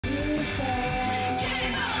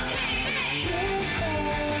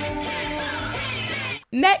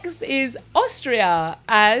Next is Austria,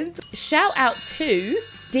 and shout out to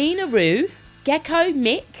Dina Roo, Gecko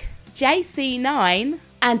Mick, JC9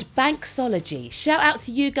 and Banksology. Shout out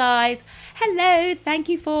to you guys. Hello, thank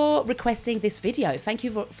you for requesting this video. Thank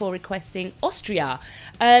you for requesting Austria.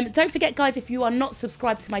 Don't forget guys, if you are not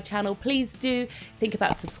subscribed to my channel, please do think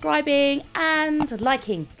about subscribing and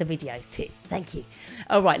liking the video too. Thank you.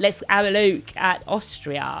 All right, let's have a look at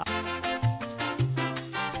Austria.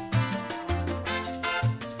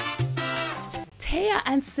 Teya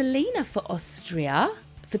and Salena for Austria.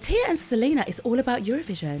 For Teya and Salena, it's all about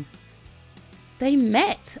Eurovision. They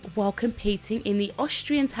met while competing in the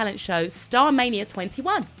Austrian talent show Starmania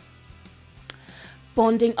 21,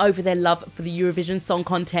 bonding over their love for the Eurovision Song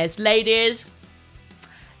Contest. Ladies,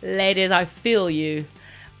 I feel you.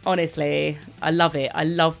 Honestly, I love it. I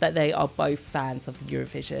love that they are both fans of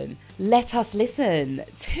Eurovision. Let us listen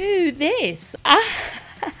to this.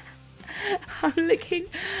 I'm looking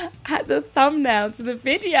at the thumbnail to the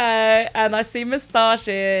video and I see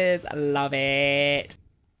moustaches. I love it.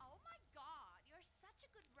 Oh my god, you're such a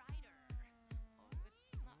good writer. Oh,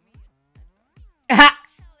 it's not me, it's Edgar. Hell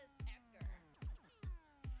is Edgar.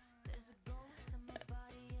 There's a ghost in my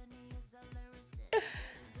body and he is a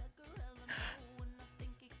lyricist. He's Edgar Allan Poe and I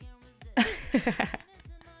think he can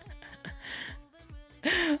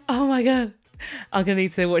resist. Oh my god. I'm going to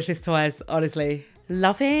need to watch this twice, honestly.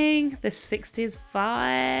 Loving the 60s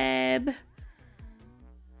vibe.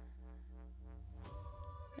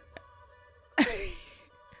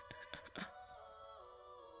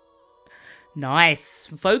 Nice.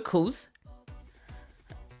 Vocals.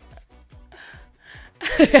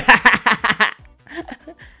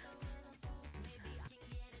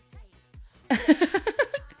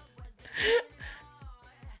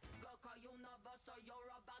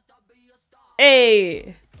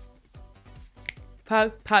 Hey.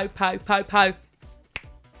 Poe.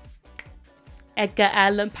 Edgar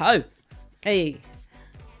Allan Poe. Hey.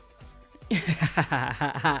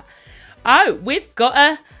 Oh, we've got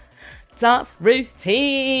a dance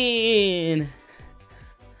routine.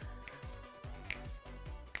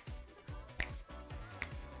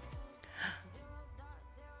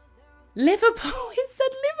 Liverpool. It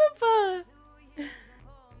said Liverpool.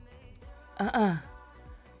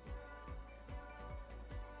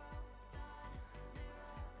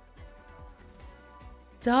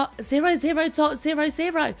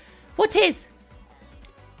 .00.00. What is?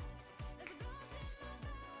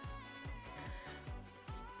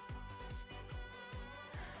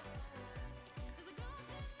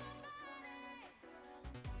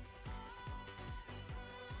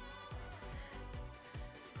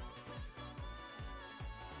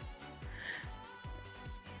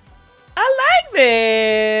 I like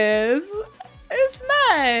this. It's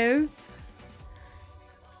nice.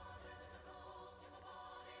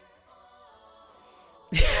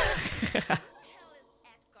 Hell is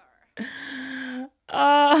Edgar.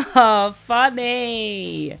 Oh,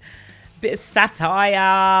 funny. Bit of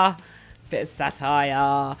satire.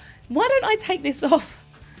 Why don't I take this off?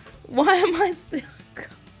 Why am I still...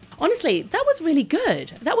 Honestly, that was really good.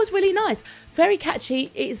 That was really nice. Very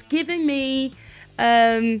catchy. It's giving me...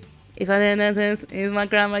 if I didn't notice, is my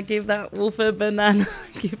grandma give that wolf a banana?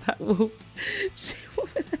 Give that wolf...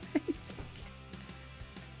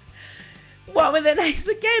 What were the names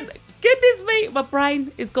again? Goodness me, my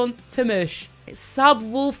brain is gone to mush. It's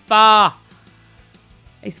subwoofer.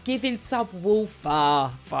 It's giving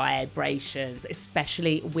subwoofer vibrations,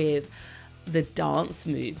 especially with the dance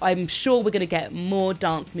moves. I'm sure we're going to get more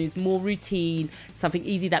dance moves, more routine, something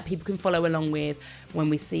easy that people can follow along with when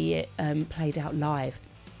we see it played out live.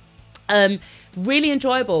 Really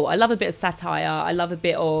enjoyable. I love a bit of satire. I love a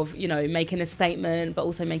bit of, you know, making a statement, but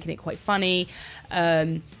also making it quite funny.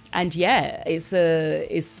 And yeah, it's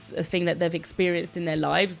a thing that they've experienced in their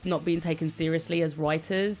lives, not being taken seriously as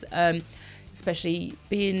writers, especially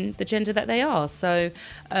being the gender that they are. So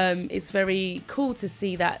it's very cool to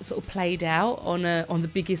see that sort of played out on the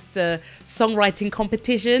biggest songwriting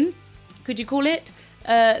competition, could you call it?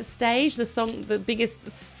 Stage, the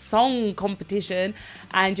biggest song competition,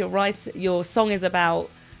 and your song is about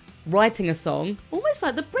writing a song, almost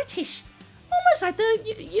like the British. Almost like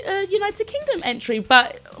the United Kingdom entry,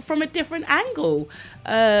 but from a different angle,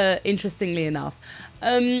 interestingly enough.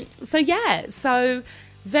 So yeah, so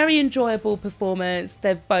very enjoyable performance.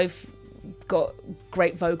 They've both got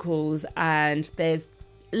great vocals, and there's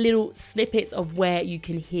little snippets of where you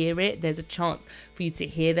can hear it. There's a chance for you to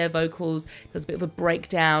hear their vocals. There's a bit of a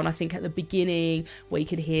breakdown, I think, at the beginning where you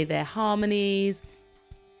can hear their harmonies.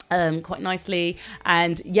 quite nicely.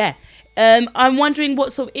 And yeah, I'm wondering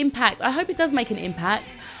what sort of impact. I hope it does make an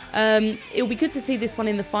impact. It'll be good to see this one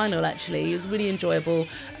in the final, actually. It was really enjoyable.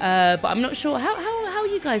 But I'm not sure. How are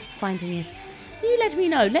you guys finding it? You let me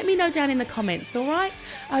know. Let me know down in the comments, all right?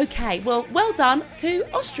 Okay, well done to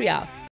Austria.